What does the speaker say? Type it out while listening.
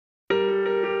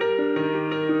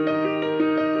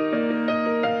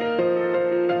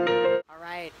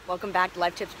Welcome back to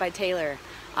Life Tips by Taylor.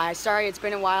 Sorry it's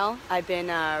been a while. I've been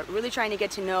really trying to get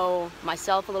to know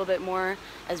myself a little bit more,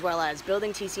 as well as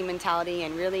building TC Mentality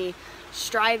and really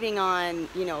striving on,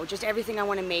 just everything I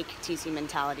want to make TC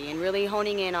Mentality, and really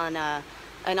honing in on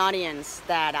an audience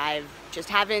that I just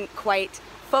haven't quite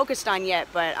focused on yet,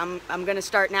 but I'm going to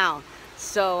start now.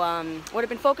 So what I've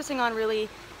been focusing on really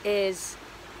is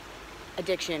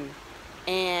addiction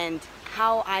and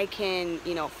how I can,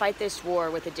 fight this war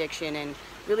with addiction and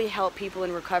really help people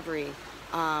in recovery.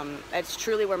 That's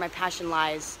truly where my passion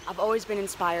lies. I've always been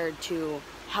inspired to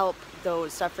help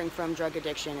those suffering from drug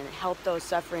addiction and help those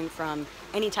suffering from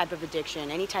any type of addiction,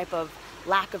 any type of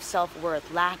lack of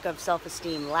self-worth, lack of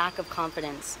self-esteem, lack of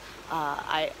confidence.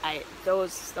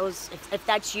 If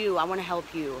that's you, I want to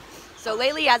help you. So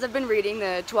lately, as I've been reading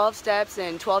the 12 Steps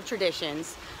and 12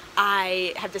 Traditions,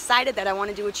 I have decided that I want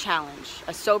to do a challenge,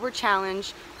 a sober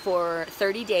challenge for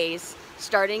 30 days,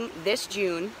 starting this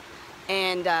June.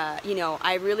 And,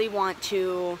 I really want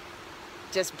to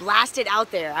just blast it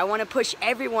out there. I want to push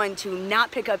everyone to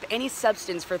not pick up any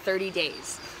substance for 30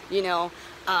 days.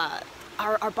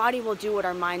 Our body will do what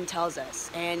our mind tells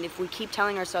us. And if we keep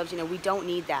telling ourselves, we don't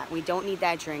need that. We don't need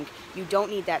that drink. You don't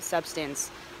need that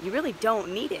substance. You really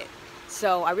don't need it.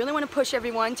 So I really want to push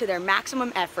everyone to their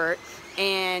maximum effort,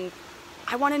 and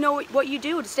I want to know what you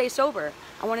do to stay sober.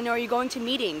 I want to know, are you going to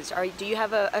meetings? Do you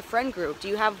have a friend group? Do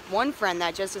you have one friend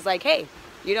that just is like, hey,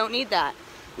 you don't need that,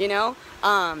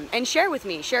 and share with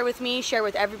me, share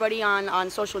with everybody on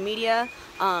social media,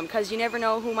 because you never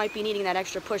know who might be needing that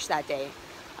extra push that day.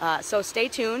 So stay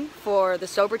tuned for the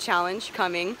Sober Challenge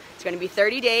coming. It's going to be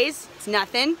 30 days. It's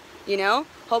nothing,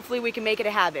 Hopefully we can make it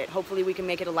a habit. Hopefully we can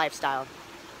make it a lifestyle.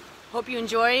 Hope you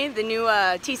enjoy the new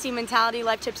TC Mentality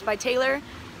Life Tips by Taylor,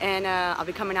 and I'll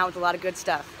be coming out with a lot of good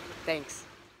stuff. Thanks.